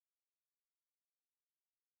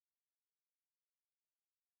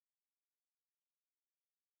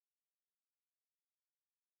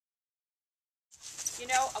You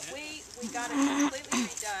know, we got it completely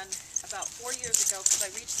redone about 4 years ago because I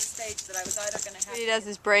reached the stage that I was either going to have. He does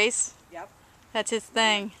his brace. Yep. That's his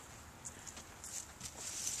thing.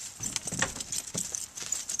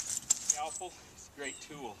 Scalpel is a great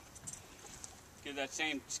tool. Give that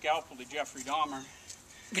same scalpel to Jeffrey Dahmer.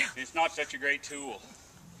 It's not such a great tool.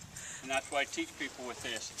 And that's why I teach people with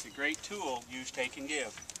this. It's a great tool, use, take, and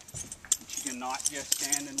give. But you cannot just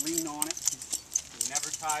stand and lean on it. You never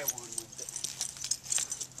tie one with it.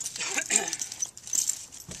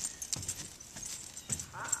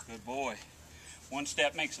 Good boy. One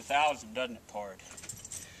step makes 1,000, doesn't it, Pard?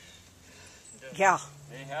 Yeah.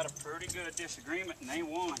 They had a pretty good disagreement and they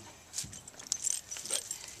won. But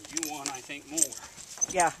you won, I think, more.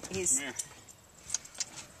 Yeah, he's... Come here.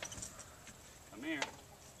 Come here.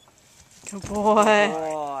 Good boy.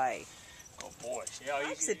 Boy. Oh boy. See how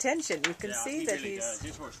Likes easy. attention. You can see he that really he's... does.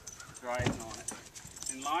 This horse thrives on it.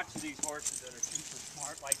 And lots of these horses that are super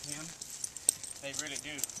smart like him, they really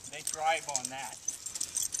do. They thrive on that.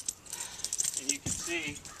 And you can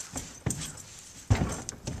see.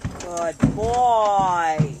 Good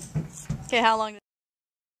boy. Okay, how long?